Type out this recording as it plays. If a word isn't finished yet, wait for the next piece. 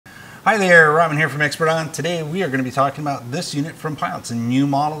Hi there, Robin here from Expert On. Today we are going to be talking about this unit from Pyle. It's a new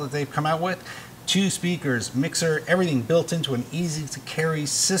model that they've come out with. 2 speakers, mixer, everything built into an easy to carry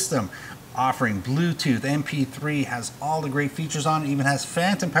system. Offering Bluetooth, MP3, has all the great features on it, even has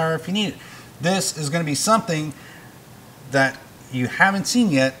phantom power if you need it. This is going to be something that you haven't seen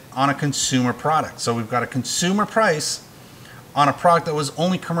yet on a consumer product. So we've got a consumer price on a product that was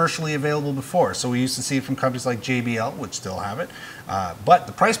only commercially available before. So we used to see it from companies like JBL, which still have it, but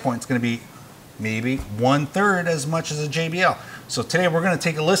the price point is going to be maybe 1/3 as much as a JBL. So today we're going to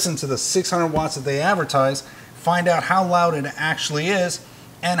take a listen to the 600 watts that they advertise, find out how loud it actually is,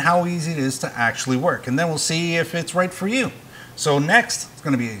 and how easy it is to actually work. And then we'll see if it's right for you. So next, it's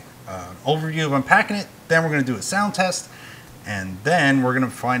going to be an overview of unpacking it, then we're going to do a sound test, and then we're going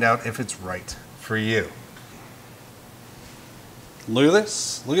to find out if it's right for you. Look at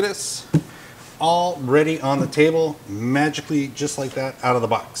this, look at this. All ready on the table, magically just like that out of the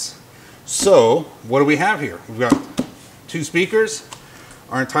box. So what do we have here? We've got 2 speakers,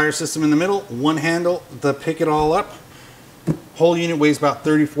 our entire system in the middle, one handle to pick it all up. Whole unit weighs about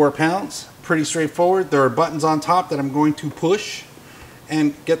 34 pounds. Pretty straightforward. There are buttons on top that I'm going to push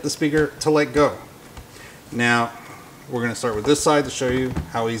and get the speaker to let go. Now we're going to start with this side to show you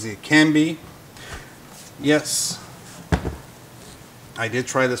how easy it can be. Yes, I did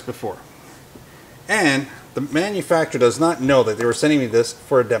try this before, and the manufacturer does not know that they were sending me this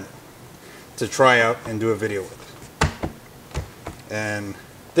for a demo to try out and do a video with. And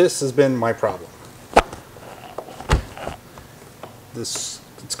this has been my problem. It's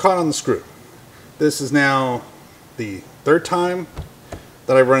caught on the screw. This is now the 3rd time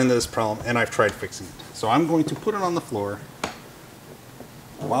that I've run into this problem, and I've tried fixing it. So I'm going to put it on the floor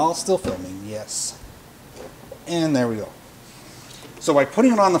while still filming, yes. And there we go. So by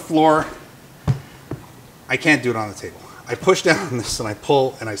putting it on the floor, I can't do it on the table. I push down on this and I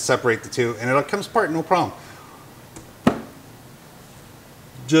pull and I separate the two, and it comes apart, no problem.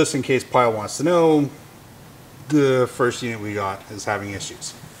 Just in case Pyle wants to know, the first unit we got is having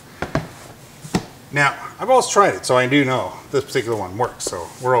issues. Now, I've always tried it, so I do know this particular one works, so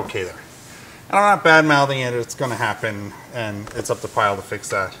we're okay there. And I'm not bad-mouthing it, it's going to happen, and it's up to Pyle to fix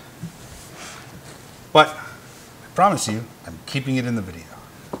that. But I promise you, I'm keeping it in the video.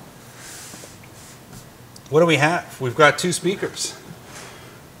 What do we have? We've got 2 speakers.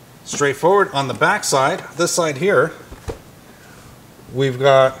 Straightforward. On the back side, this side here, we've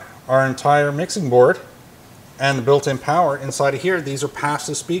got our entire mixing board and the built-in power inside of here. These are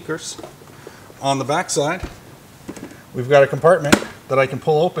passive speakers. On the back side, we've got a compartment that I can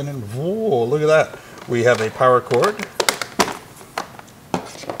pull open, and whoa, look at that. We have a power cord,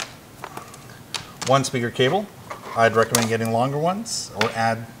 1 speaker cable. I'd recommend getting longer ones, or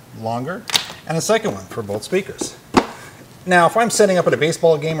add longer, and a second one for both speakers. Now, if I'm setting up at a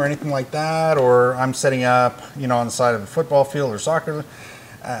baseball game or anything like that, or I'm setting up, you know, on the side of a football field or soccer,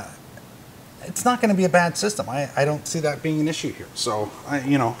 it's not going to be a bad system. I don't see that being an issue here. So,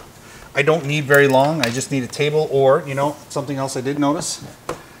 I don't need very long. I just need a table, or, something else I did notice.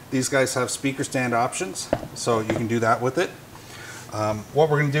 These guys have speaker stand options, so you can do that with it. What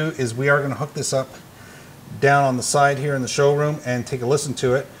we're going to do is we are going to hook this up down on the side here in the showroom and take a listen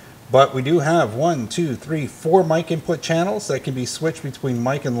to it. But we do have 1, 2, 3, 4 mic input channels that can be switched between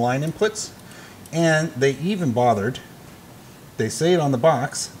mic and line inputs. And they even bothered, they say it on the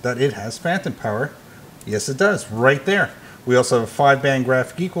box, that it has phantom power. Yes, it does, right there. We also have a 5-band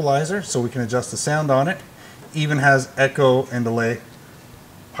graphic equalizer, so we can adjust the sound on it. Even has echo and delay.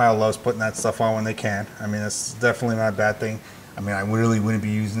 Pyle loves putting that stuff on when they can. I mean, it's definitely not a bad thing. I mean, I really wouldn't be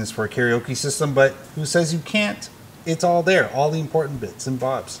using this for a karaoke system, but who says you can't? It's all there, all the important bits and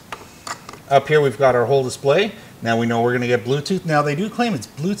bobs. Up here we've got our whole display. Now we know we're going to get Bluetooth. Now they do claim it's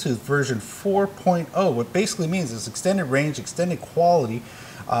Bluetooth version 4.0, what basically means it's extended range, extended quality,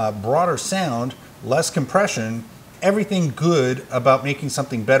 broader sound, less compression. Everything good about making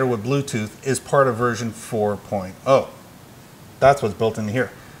something better with Bluetooth is part of version 4.0. That's what's built in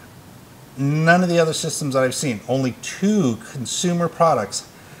here. None of the other systems that I've seen, only 2 consumer products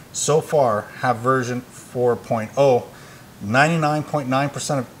so far have version 4.0.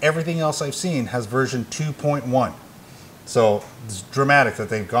 99.9% of everything else I've seen has version 2.1. So it's dramatic that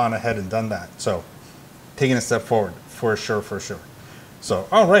they've gone ahead and done that. So taking a step forward, for sure, for sure. So,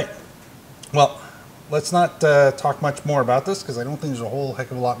 all right. Well, let's not talk much more about this, because I don't think there's a whole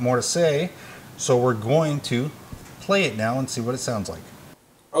heck of a lot more to say. So we're going to play it now and see what it sounds like.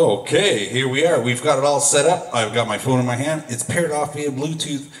 Okay, here we are. We've got it all set up. I've got my phone in my hand. It's paired off via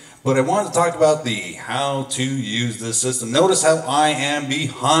Bluetooth. But I wanted to talk about the how to use this system. Notice how I am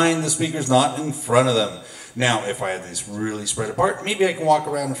behind the speakers, not in front of them. Now, if I had this really spread apart, maybe I can walk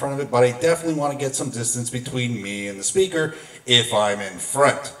around in front of it, but I definitely want to get some distance between me and the speaker if I'm in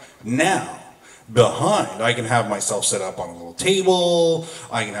front. Now, behind, I can have myself set up on a little table,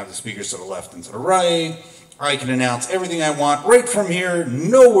 I can have the speakers to the left and to the right, I can announce everything I want right from here,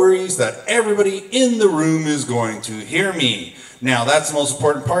 no worries that everybody in the room is going to hear me. Now, that's the most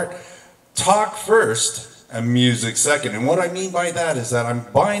important part. Talk first and music second. And what I mean by that is that I'm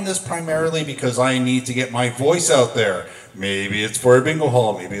buying this primarily because I need to get my voice out there. Maybe it's for a bingo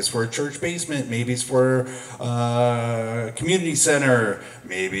hall, maybe it's for a church basement, maybe it's for a community center,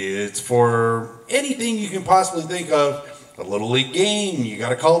 maybe it's for anything you can possibly think of. A little league game, you got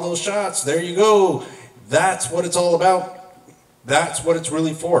to call those shots, there you go. That's what it's all about. That's what it's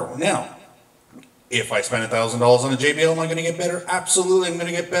really for. Now, if I spend $1,000 on a JBL, am I going to get better? Absolutely, I'm going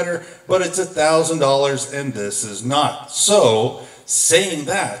to get better, but it's $1,000 and this is not. So, saying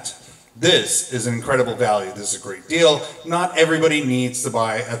that, this is an incredible value. This is a great deal. Not everybody needs to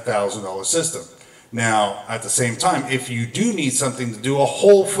buy a $1,000 system. Now, at the same time, if you do need something to do a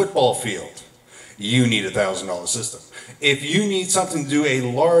whole football field, you need a $1,000 system. If you need something to do a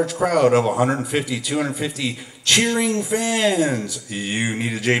large crowd of 150, 250 cheering fans, you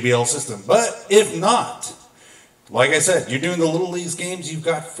need a JBL system. But if not, like I said, you're doing the Little Leagues games, you've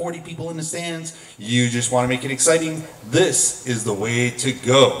got 40 people in the stands, you just want to make it exciting, this is the way to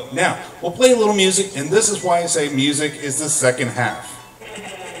go. Now, we'll play a little music, and this is why I say music is the second half.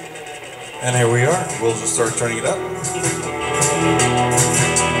 And here we are. We'll just start turning it up.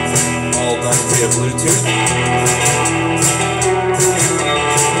 All done via Bluetooth.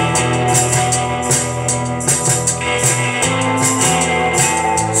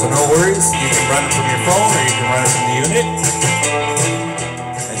 So no worries, you can run it from your phone or you can run it from the unit.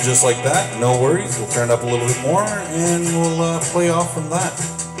 And just like that, no worries, we'll turn it up a little bit more and we'll play off from that.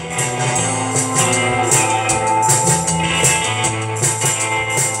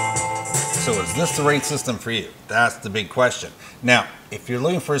 So is this the right system for you? That's the big question. Now, if you're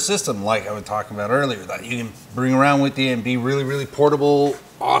looking for a system like I was talking about earlier that you can bring around with you and be really, really portable,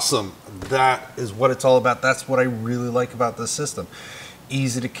 awesome, that is what it's all about. That's what I really like about this system.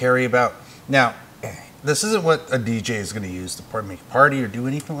 Easy to carry about. Now, this isn't what a DJ is going to use to make a party or do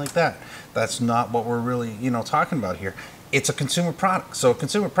anything like that. That's not what we're really, talking about here. It's a consumer product. So a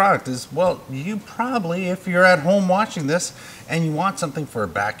consumer product is, well, you probably, if you're at home watching this and you want something for a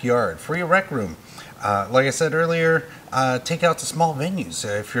backyard, for your rec room, like I said earlier, take out to small venues.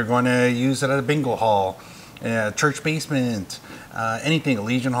 If you're going to use it at a bingo hall, church basement, anything, a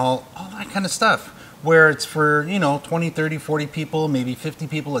Legion Hall, all that kind of stuff, where it's for, 20, 30, 40 people, maybe 50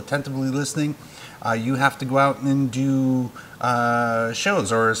 people attentively listening. You have to go out and do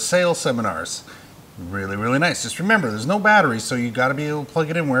shows or sales seminars. Really, really nice. Just remember, there's no batteries, so you got to be able to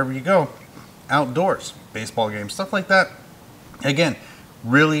plug it in wherever you go. Outdoors, baseball games, stuff like that. Again,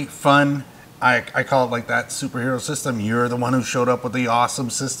 really fun. I call it like that superhero system. You're the one who showed up with the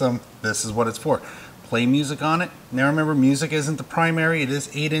awesome system. This is what it's for. Play music on it. Now remember, music isn't the primary. It is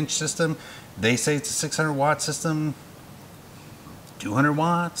 8-inch system. They say it's a 600 watt system. 200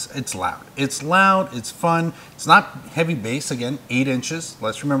 watts. It's loud. It's loud. It's fun. It's not heavy bass. Again, 8 inches.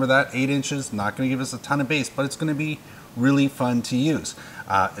 Let's remember that. 8 inches. Not going to give us a ton of bass, but it's going to be really fun to use.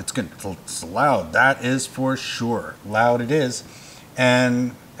 It's loud. That is for sure. Loud it is.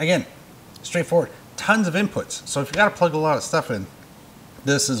 And again, straightforward. Tons of inputs. So if you got to plug a lot of stuff in,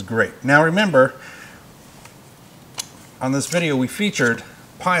 this is great. Now remember, on this video we featured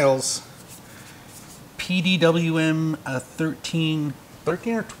Pyle's PDWM 13 or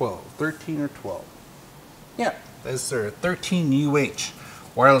 12. Yeah, that's their 13 UH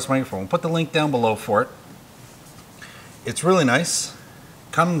wireless microphone. We'll put the link down below for it. It's really nice.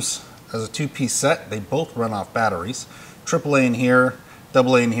 Comes as a 2-piece set. They both run off batteries. AAA in here,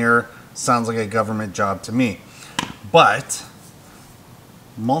 AA in here. Sounds like a government job to me. But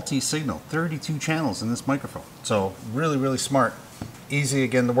multi-signal, 32 channels in this microphone. So really, really smart. Easy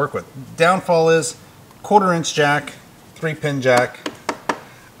again to work with. Downfall is 1/4-inch jack, 3-pin jack,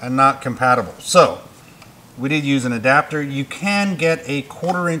 and not compatible. So we did use an adapter. You can get a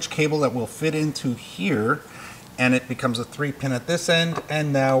 1/4-inch cable that will fit into here, and it becomes a 3-pin at this end,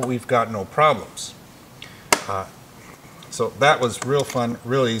 and now we've got no problems. So that was real fun,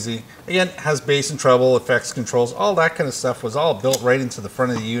 real easy. Again, has bass and treble, effects controls, all that kind of stuff was all built right into the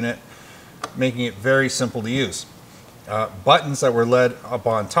front of the unit, making it very simple to use. Buttons that were led up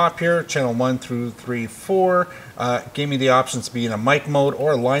on top here, channel 1 through 3, 4, gave me the options to be in a mic mode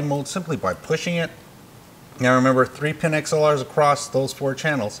or a line mode simply by pushing it. Now remember, 3-pin XLRs across those 4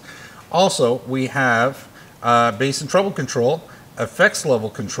 channels. Also, we have bass and treble control, effects level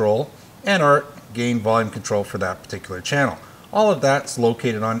control, and our gain volume control for that particular channel. All of that's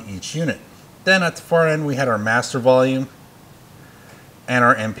located on each unit. Then at the far end we had our master volume and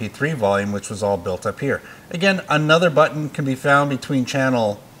our MP3 volume, which was all built up here. Again, another button can be found between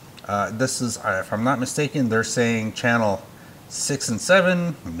channel, this is, if I'm not mistaken, they're saying channel 6 and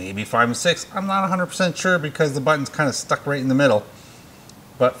 7, maybe 5 and 6. I'm not 100% sure because the button's kind of stuck right in the middle.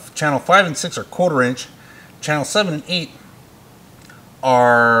 But channel 5 and 6 are 1/4 inch. Channel 7 and 8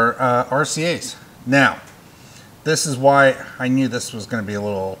 are RCAs. Now, this is why I knew this was going to be a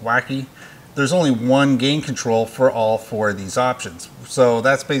little wacky. There's only one gain control for all 4 of these options. So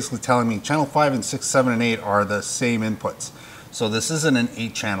that's basically telling me channel 5 and 6, 7 and 8 are the same inputs. So this isn't an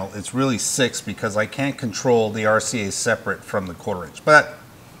 8 channel, it's really 6 because I can't control the RCAs separate from the 1/4 inch. But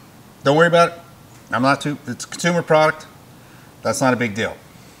don't worry about it. It's a consumer product. That's not a big deal.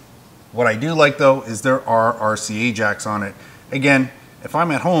 What I do like though is there are RCA jacks on it. Again, if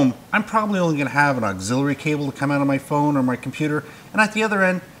I'm at home, I'm probably only going to have an auxiliary cable to come out of my phone or my computer, and at the other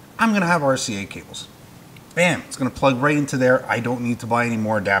end, I'm going to have RCA cables. Bam, it's going to plug right into there. I don't need to buy any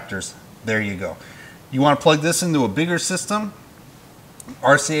more adapters. There you go. You want to plug this into a bigger system,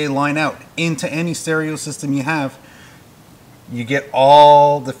 RCA line out into any stereo system you have. You get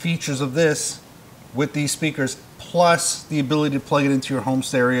all the features of this with these speakers, plus the ability to plug it into your home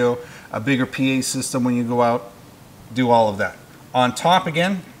stereo, a bigger PA system when you go out, do all of that. On top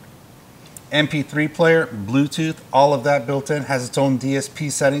again, MP3 player, Bluetooth, all of that built in, has its own DSP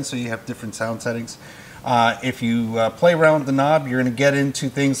settings, so you have different sound settings. If you play around with the knob, you're going to get into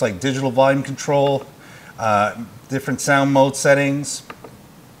things like digital volume control, different sound mode settings.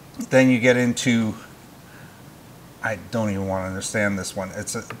 Then you get into, I don't even want to understand this one.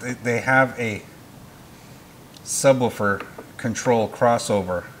 They have a subwoofer control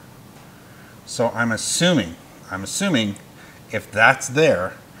crossover. So I'm assuming if that's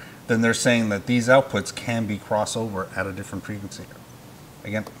there, then they're saying that these outputs can be crossover at a different frequency.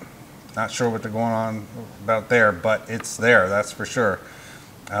 Again, not sure what they're going on about there, but it's there, that's for sure.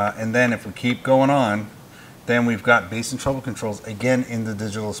 And then if we keep going on, then we've got bass and treble controls again in the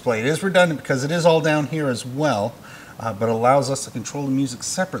digital display. It is redundant because it is all down here as well, but allows us to control the music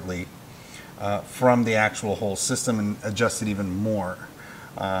separately from the actual whole system and adjust it even more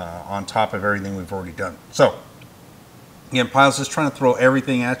on top of everything we've already done. So, again, Pyle's just trying to throw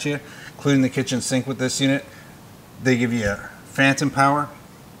everything at you, including the kitchen sink with this unit. They give you a phantom power,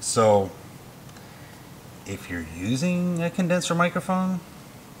 so if you're using a condenser microphone,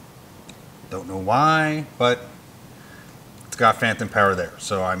 don't know why, but it's got phantom power there.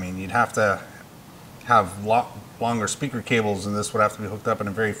 So, I mean, you'd have to have longer speaker cables, and this would have to be hooked up in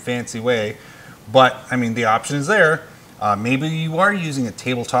a very fancy way. But, I mean, the option is there. Maybe you are using a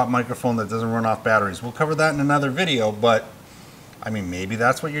tabletop microphone that doesn't run off batteries. We'll cover that in another video, but, I mean, maybe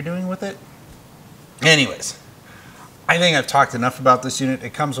that's what you're doing with it. Anyways, I think I've talked enough about this unit.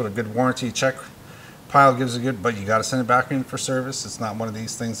 It comes with a good warranty check. Pyle gives a good, but you got to send it back in for service. It's not one of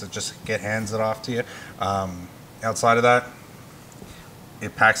these things that just hands it off to you. Outside of that,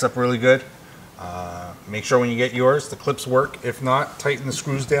 it packs up really good. Make sure when you get yours, the clips work. If not, tighten the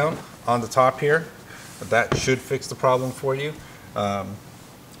screws down on the top here. That should fix the problem for you.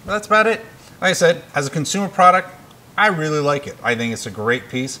 That's about it. Like I said, as a consumer product, I really like it. I think it's a great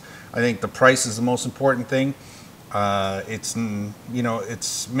piece. I think the price is the most important thing. It's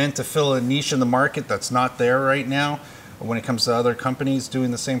meant to fill a niche in the market that's not there right now. When it comes to other companies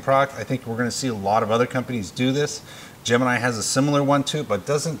doing the same product, I think we're going to see a lot of other companies do this. Gemini has a similar one too, but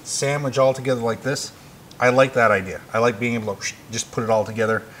doesn't sandwich all together like this. I like that idea. I like being able to just put it all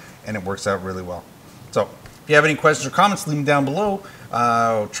together, and it works out really well. So if you have any questions or comments, leave them down below.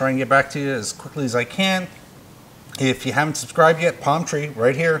 I'll try and get back to you as quickly as I can. If you haven't subscribed yet, Palm Tree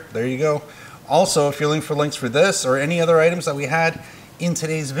right here. There you go. Also, if you're looking for links for this or any other items that we had in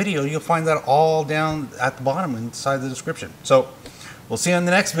today's video, you'll find that all down at the bottom inside the description. So we'll see you on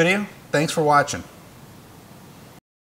the next video. Thanks for watching.